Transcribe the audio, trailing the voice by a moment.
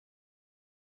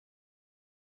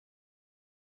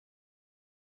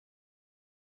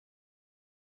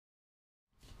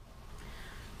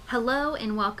Hello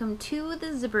and welcome to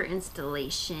the zipper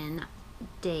installation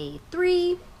day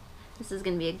 3. This is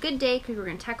going to be a good day because we're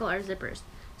going to tackle our zippers.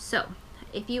 So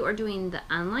if you are doing the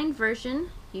online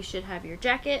version, you should have your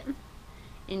jacket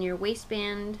and your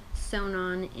waistband sewn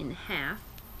on in half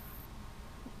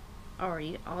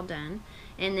already all done.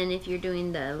 And then if you're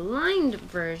doing the lined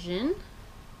version,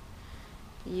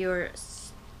 your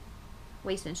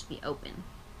waistband should be open.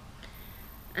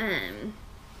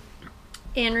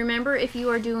 And remember, if you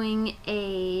are doing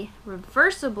a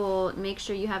reversible, make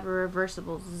sure you have a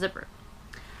reversible zipper.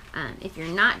 If you're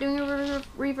not doing a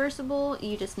reversible,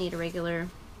 you just need a regular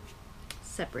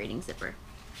separating zipper.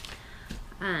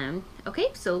 Okay,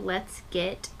 so let's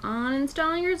get on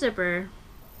installing your zipper.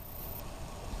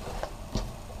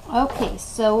 Okay,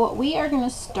 so we are going to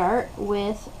start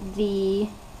with the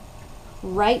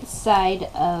right side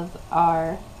of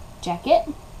our jacket.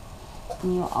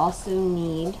 And you'll also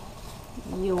need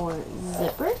your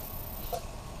zipper.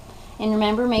 And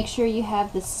remember, make sure you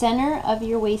have the center of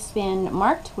your waistband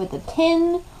marked with a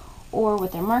pin or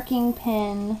with a marking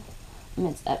pin, and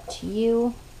it's up to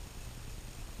you.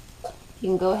 You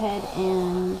can go ahead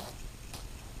and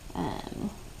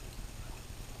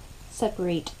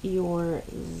separate your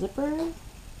zipper,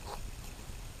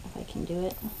 if I can do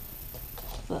it.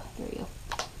 Oh, there we go.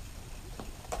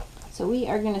 So we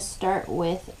are going to start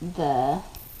with the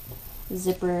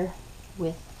zipper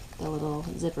with the little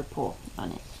zipper pull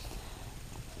on it.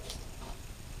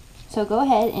 So go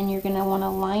ahead and you're going to want to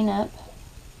line up,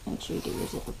 make sure you get your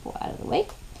zipper pull out of the way.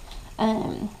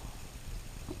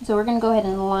 So we're going to go ahead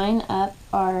and line up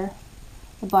the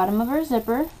bottom of our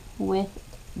zipper with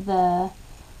the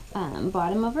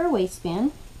bottom of our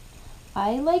waistband.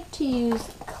 I like to use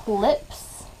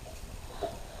clips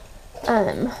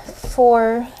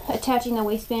for attaching the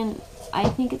waistband. I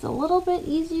think it's a little bit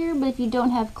easier, but if you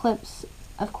don't have clips,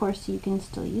 of course you can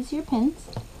still use your pins.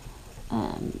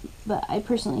 But I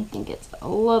personally think it's a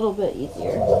little bit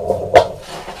easier.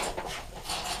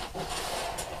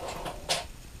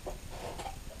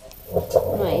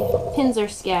 My pins are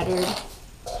scattered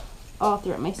all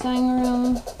throughout my sewing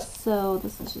room, so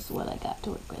this is just what I got to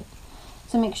work with.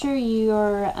 So make sure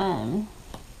your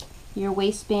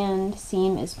waistband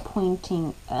seam is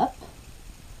pointing up.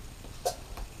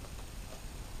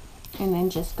 And then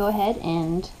just go ahead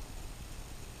and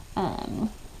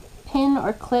pin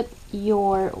or clip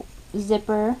your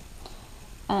zipper.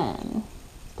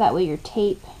 That way your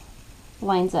tape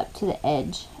lines up to the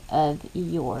edge of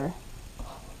your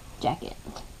jacket.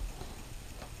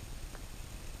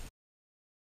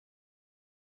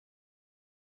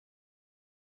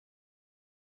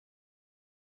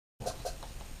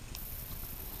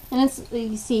 And it's,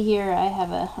 you see here, I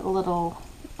have a little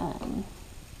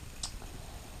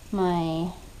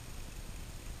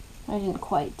I didn't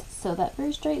quite sew that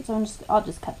very straight, so I'll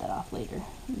just cut that off later,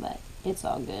 but it's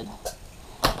all good.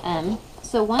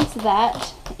 So once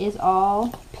that is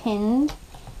all pinned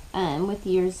with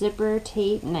your zipper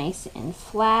tape nice and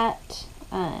flat,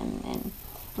 and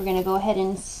we're going to go ahead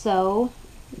and sew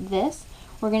this.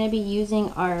 We're going to be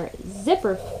using our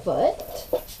zipper foot,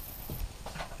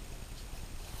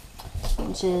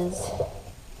 which is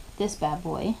this bad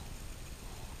boy.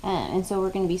 And so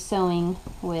we're going to be sewing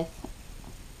with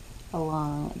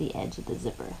along the edge of the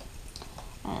zipper.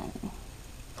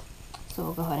 So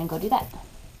we'll go ahead and go do that.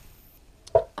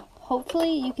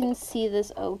 Hopefully you can see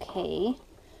this okay.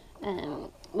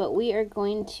 But we are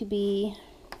going to be,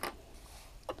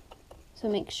 so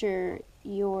make sure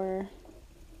your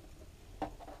go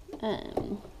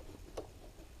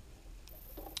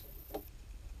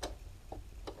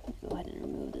ahead and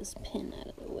remove this pin out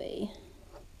of the way.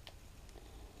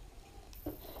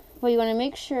 Well, you want to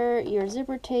make sure your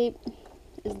zipper tape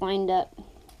is lined up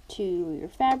to your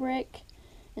fabric,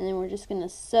 and then we're just going to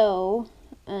sew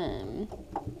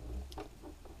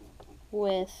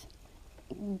with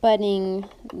butting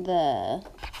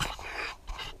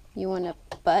you want to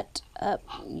butt up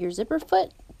your zipper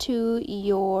foot to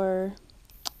your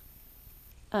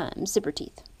zipper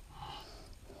teeth.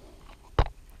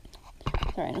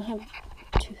 Sorry, I don't have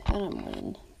more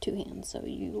than 2 hands, so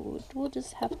you will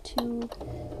just have to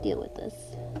deal with this.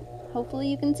 Hopefully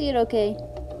you can see it okay.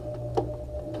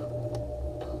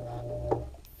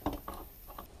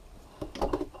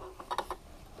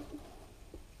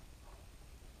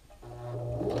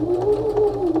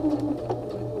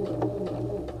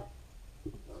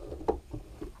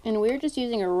 And we're just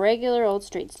using a regular old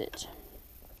straight stitch.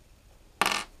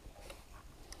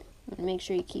 And make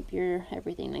sure you keep your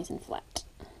everything nice and flat.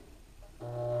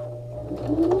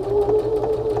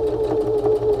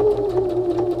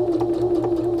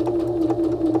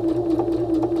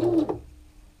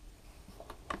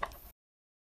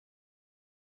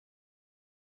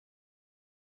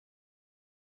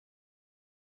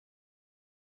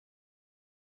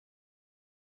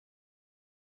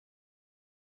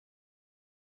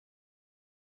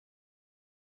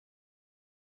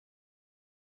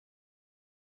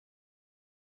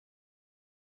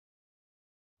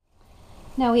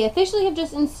 Now we officially have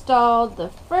just installed the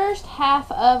first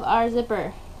half of our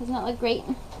zipper. Doesn't that look great?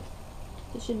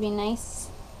 It should be nice,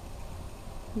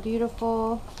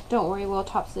 beautiful. Don't worry, we'll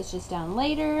top stitch this down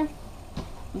later.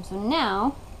 And so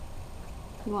now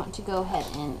you want to go ahead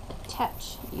and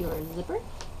attach your zipper.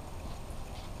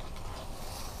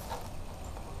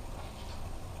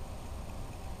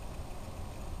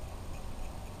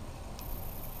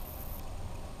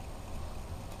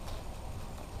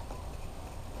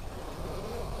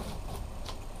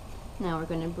 Now we're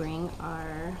going to bring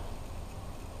our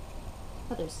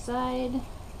other side.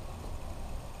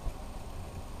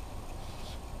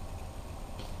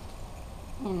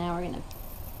 And now we're going to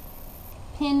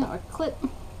pin or clip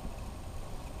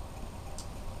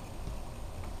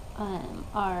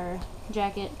our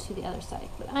jacket to the other side.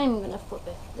 But I'm going to flip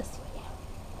it this way,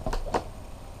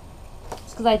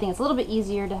 just because I think it's a little bit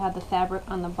easier to have the fabric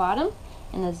on the bottom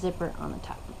and the zipper on the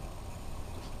top.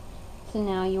 So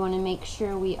now you want to make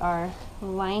sure we are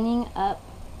lining up,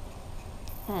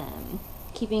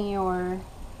 keeping your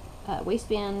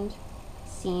waistband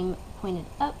seam pointed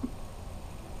up.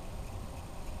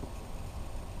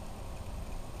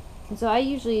 And so I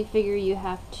usually figure you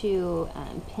have to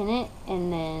pin it,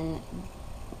 and then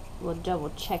we'll double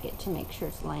check it to make sure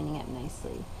it's lining up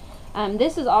nicely.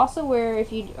 This is also where,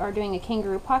 if you are doing a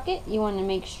kangaroo pocket, you want to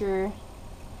make sure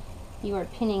you are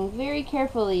pinning very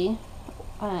carefully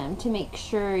to make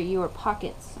sure your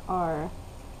pockets are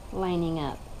lining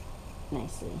up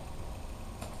nicely.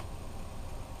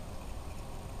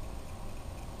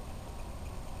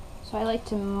 So I like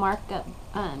to mark up,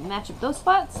 match up those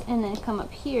spots, and then come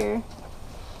up here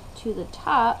to the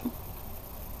top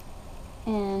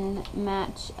and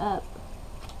match up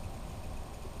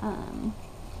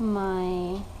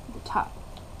the top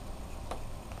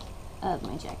of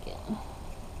my jacket.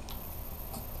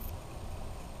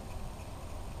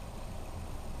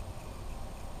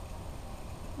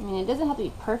 I mean, it doesn't have to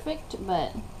be perfect,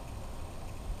 but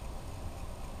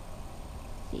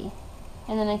see.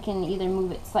 And then I can either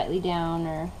move it slightly down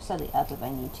or slightly up if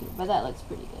I need to, but that looks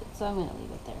pretty good, so I'm going to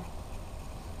leave it there.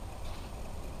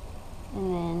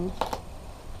 And then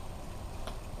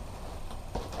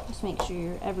just make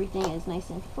sure everything is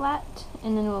nice and flat,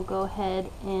 and then we'll go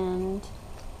ahead and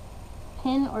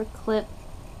pin or clip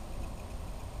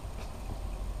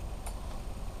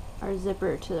our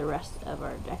zipper to the rest of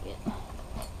our jacket.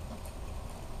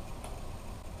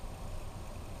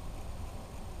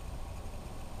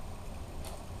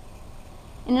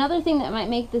 Another thing that might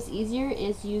make this easier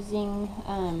is using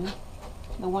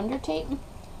the Wonder Tape.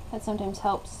 That sometimes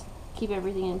helps keep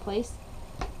everything in place,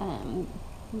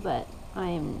 but I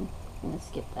am going to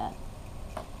skip that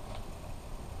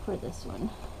for this one.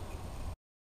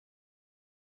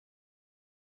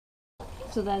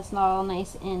 So that's all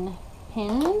nice and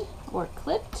pinned or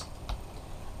clipped.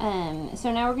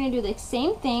 So now we're going to do the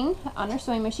same thing on our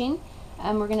sewing machine.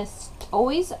 We're going to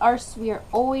we are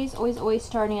always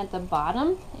starting at the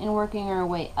bottom and working our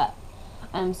way up.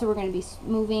 So we're going to be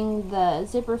moving the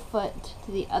zipper foot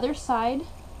to the other side,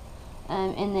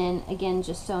 and then again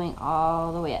just sewing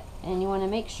all the way up. And you want to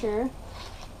make sure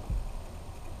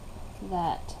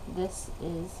that this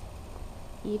is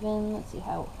even. Let's see,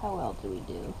 how well do we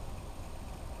do?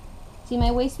 See,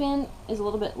 my waistband is a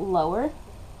little bit lower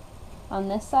on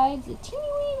this side, it's a teeny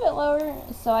wee bit lower,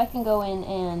 so I can go in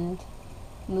and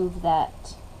move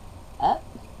that up,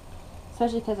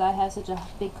 especially because I have such a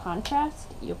big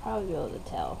contrast. You'll probably be able to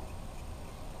tell.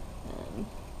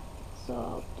 So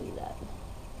I'll do that.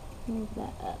 Move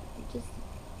that up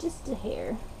just a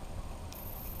hair.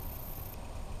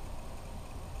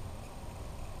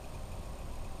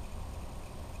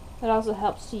 It also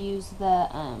helps to use the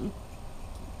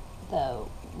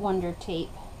Wonder Tape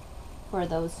for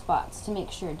those spots to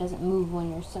make sure it doesn't move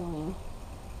when you're sewing.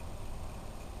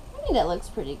 I think that looks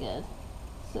pretty good.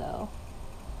 So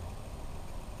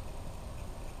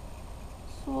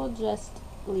we'll just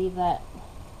leave that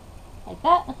like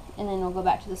that, and then we'll go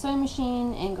back to the sewing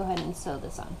machine and go ahead and sew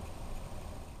this on.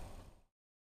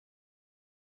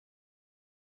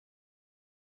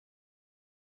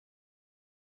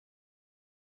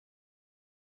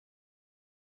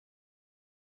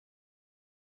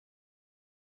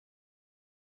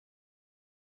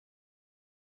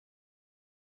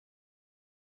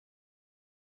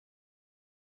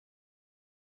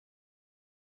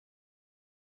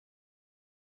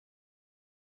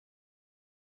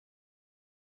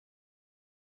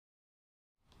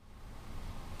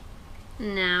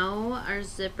 Now our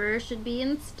zipper should be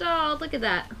installed. Look at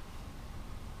that.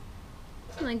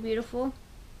 Isn't that beautiful?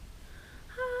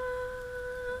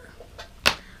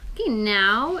 Okay,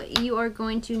 now you are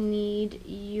going to need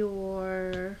your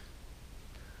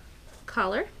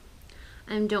collar.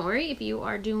 Don't worry if you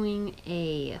are doing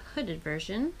a hooded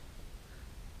version.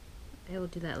 I will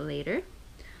do that later,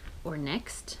 or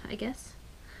next, I guess.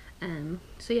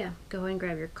 So yeah, go ahead and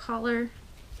grab your collar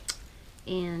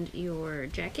and your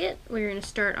jacket. We're going to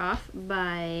start off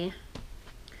by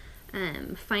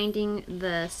finding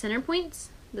the center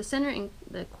points, the center and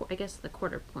the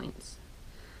quarter points.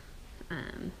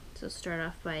 So start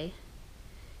off by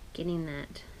getting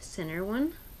that center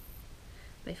one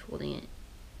by folding it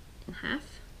in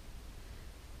half.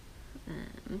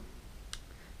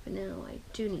 But now I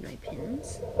do need my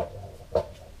pins.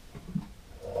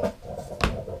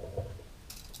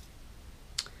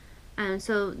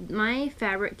 So my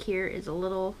fabric here is a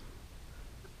little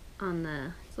on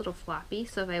the, it's a little floppy,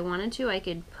 so if I wanted to, I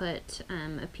could put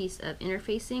a piece of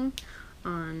interfacing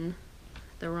on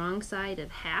the wrong side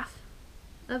of half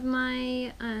of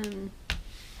my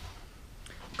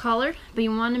collar, but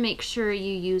you want to make sure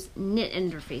you use knit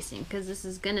interfacing because this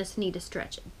is going to need to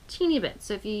stretch a teeny bit.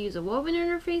 So if you use a woven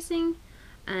interfacing,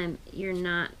 you're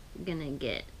not going to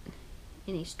get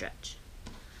any stretch.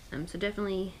 So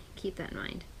definitely keep that in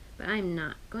mind. But I'm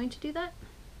not going to do that.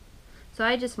 So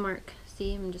I just mark,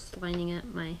 see, I'm just lining up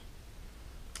my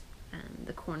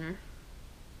the corner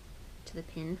to the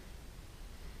pin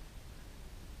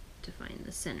to find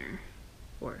the center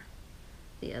or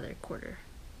the other quarter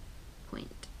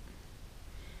point.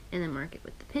 And then mark it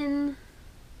with the pin.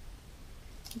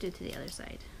 Do it to the other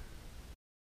side.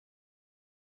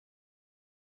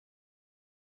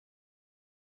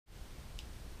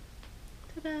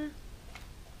 Ta-da!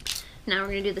 Now we're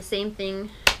going to do the same thing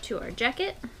to our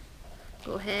jacket.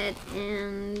 Go ahead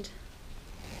and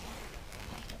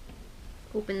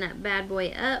open that bad boy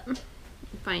up and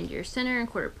find your center and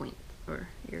quarter point, or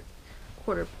your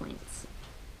quarter points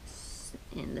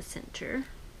in the center.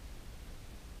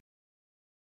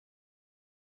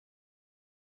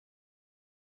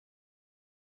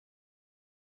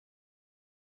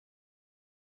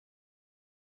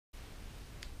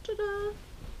 Ta-da!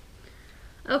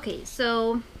 Okay,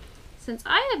 so since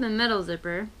I have a metal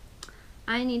zipper,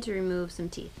 I need to remove some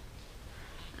teeth.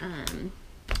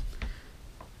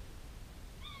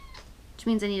 Which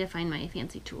means I need to find my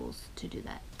fancy tools to do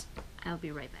that. I'll be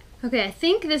right back. Okay, I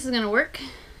think this is gonna work.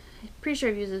 I'm pretty sure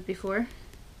I've used this before.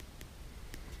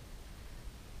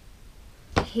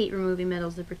 I hate removing metal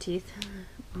zipper teeth,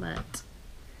 but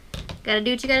gotta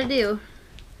do what you gotta do.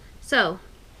 So,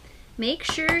 make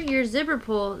sure your zipper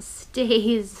pull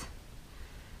stays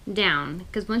down,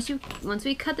 because once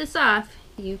we cut this off,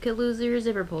 you could lose your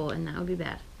zipper pull, and that would be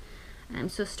bad.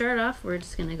 So start off, we're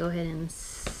just gonna go ahead and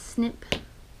snip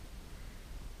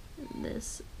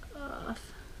this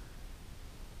off.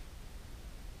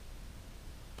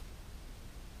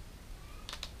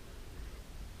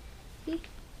 See?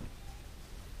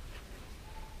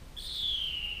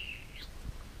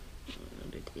 I'll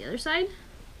do it to the other side.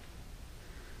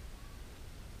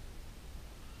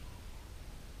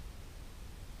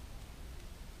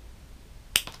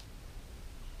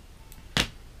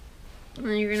 And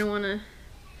then you're gonna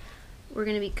we're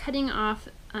gonna be cutting off,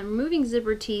 removing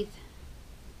zipper teeth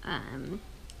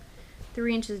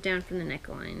 3 inches down from the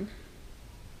neckline,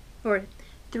 or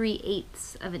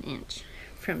 3/8 of an inch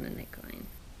from the neckline.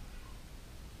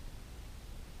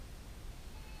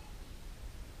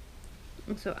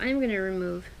 And so I'm gonna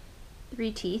remove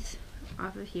 3 teeth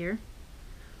off of here.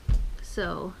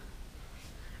 So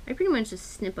I pretty much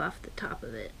just snip off the top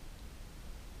of it.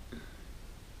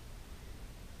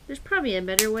 There's probably a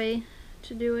better way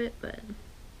to do it, but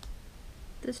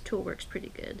this tool works pretty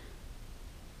good.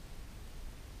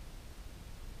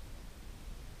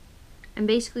 I'm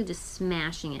basically just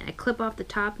smashing it. I clip off the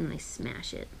top and I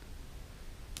smash it.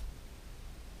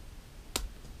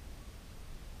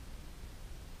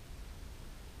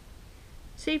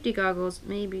 Safety goggles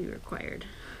may be required.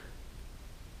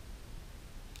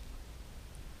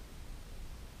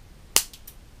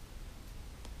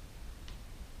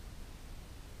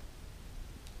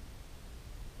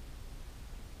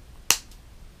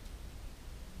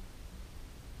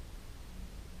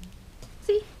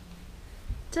 See?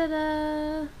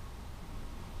 Ta-da!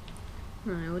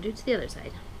 I will do it to the other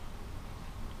side.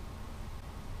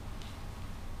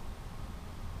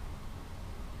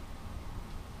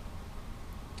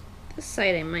 This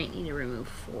side I might need to remove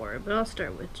 4, but I'll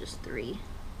start with just 3.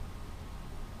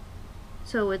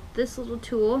 So with this little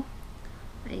tool,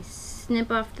 I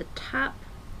snip off the top.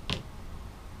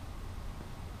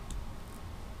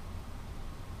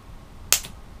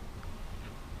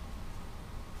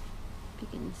 If you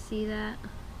can see that,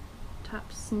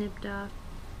 top snipped off,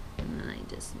 and then and then I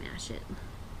just smash it.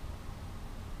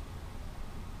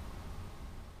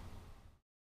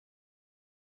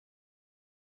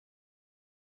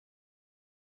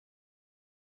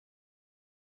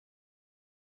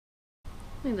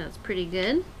 I think that's pretty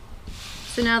good.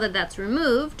 So now that that's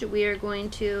removed, we are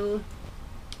going to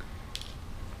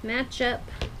match up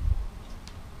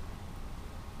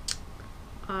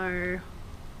our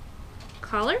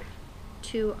collar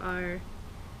to our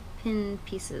pin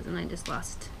pieces, and I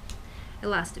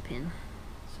lost a pin,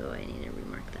 so I need to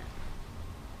remark that.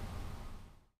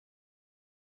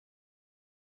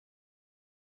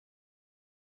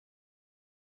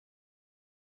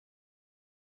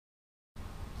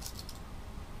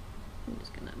 I'm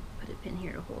just gonna put a pin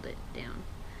here to hold it down.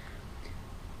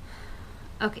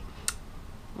 Okay,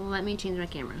 well, let me change my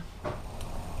camera.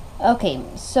 Okay,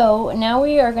 so now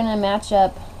we are gonna match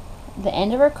up the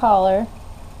end of our collar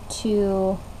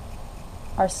to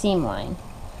our seam line.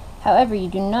 However, you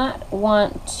do not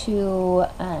want to,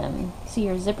 see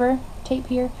your zipper tape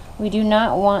here? We do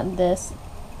not want this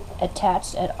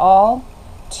attached at all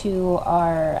to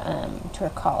our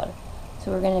collar.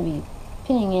 So we're going to be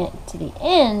pinning it to the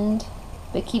end,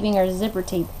 but keeping our zipper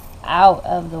tape out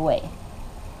of the way.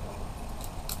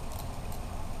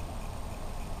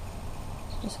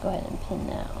 So just go ahead and pin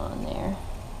that on there.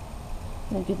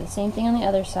 I'm going to do the same thing on the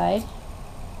other side.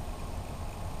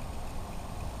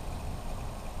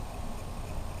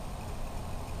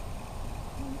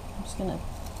 I'm just going to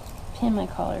pin my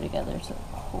collar together so it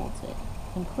holds it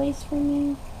in place for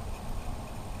me.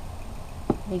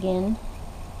 And again,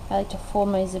 I like to fold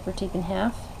my zipper tape in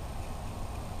half,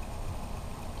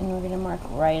 and we're going to mark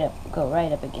right up, go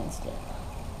right up against it.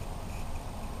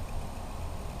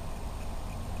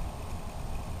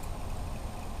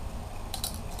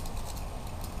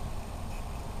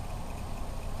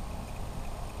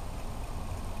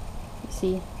 You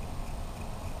see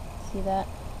that?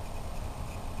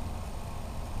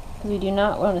 Because we do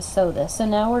not want to sew this. So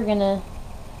now we're going to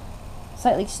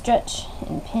slightly stretch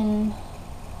and pin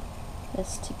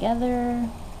this together.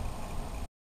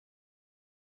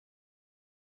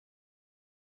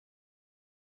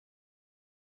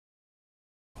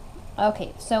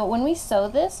 Okay, so when we sew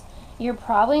this, you're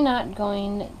probably not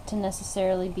going to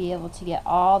necessarily be able to get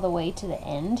all the way to the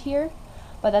end here,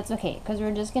 but that's okay, because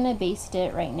we're just going to baste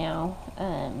it right now,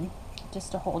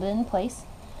 just to hold it in place.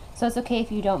 So it's okay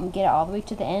if you don't get it all the way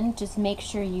to the end. Just make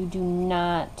sure you do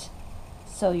not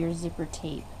sew your zipper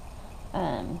tape.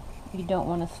 You don't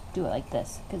want to do it like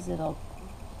this, because it'll,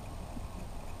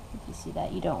 if you see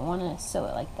that, you don't want to sew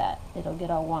it like that. It'll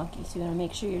get all wonky. So you want to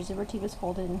make sure your zipper tape is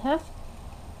folded in half.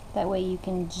 That way you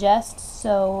can just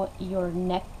sew your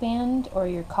neckband or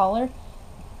your collar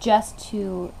just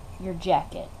to your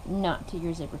jacket, not to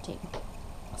your zipper tape.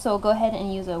 So we'll go ahead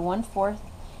and use a 1/4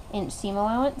 inch seam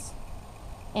allowance,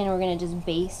 and we're going to just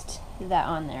baste that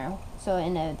on there. So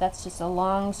that's just a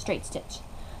long straight stitch.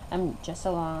 I'm just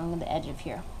along the edge of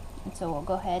here. And so we'll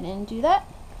go ahead and do that,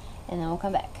 and then we'll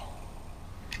come back.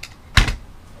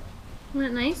 Isn't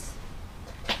that nice?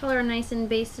 Color nice and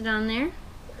basted on there.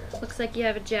 Looks like you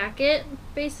have a jacket,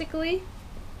 basically.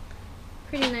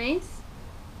 Pretty nice.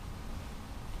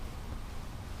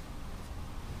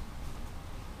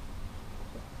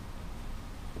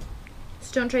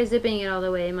 Just don't try zipping it all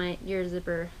the way. Your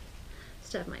zipper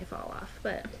stuff might fall off,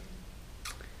 but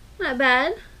not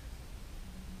bad.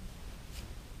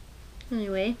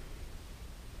 Anyway,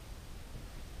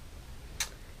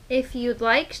 if you'd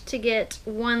like to get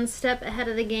one step ahead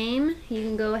of the game, you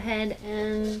can go ahead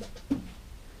and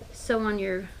sew on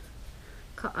your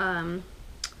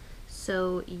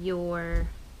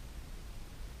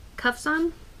cuffs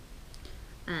on.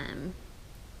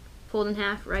 Fold in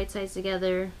half, right sides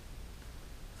together,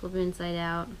 flip them inside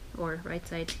out, or right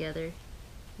side together,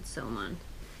 and sew them on.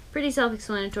 Pretty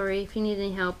self-explanatory. If you need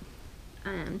any help,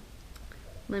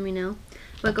 let me know.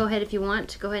 But go ahead, if you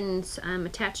want, go ahead and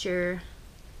attach your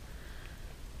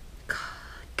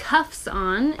cuffs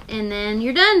on, and then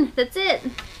you're done. That's it.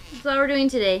 That's all we're doing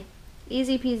today.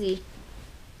 Easy peasy.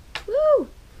 Woo!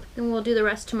 Then we'll do the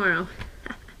rest tomorrow.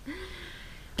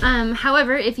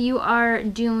 However, if you are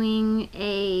doing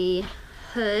a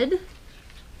hood,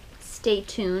 stay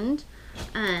tuned.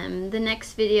 The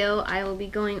next video I will be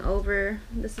going over,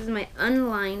 this is my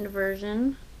unlined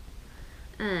version.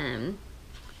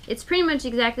 It's pretty much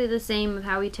exactly the same of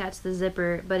how we attach the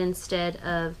zipper, but instead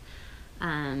of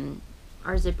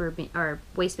our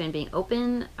waistband being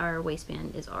open, our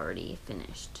waistband is already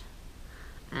finished.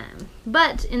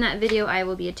 But in that video I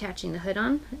will be attaching the hood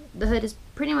on. The hood is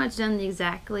pretty much done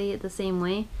exactly the same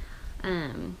way,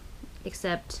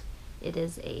 except it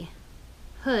is a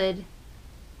hood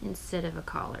instead of a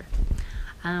collar.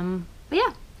 But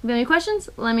yeah, if you have any questions,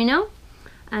 let me know.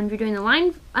 If you're doing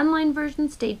the unlined version,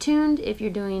 stay tuned. If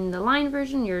you're doing the line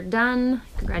version, you're done.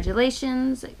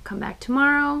 Congratulations. Come back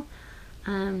tomorrow.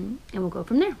 and we'll go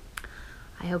from there.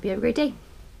 I hope you have a great day.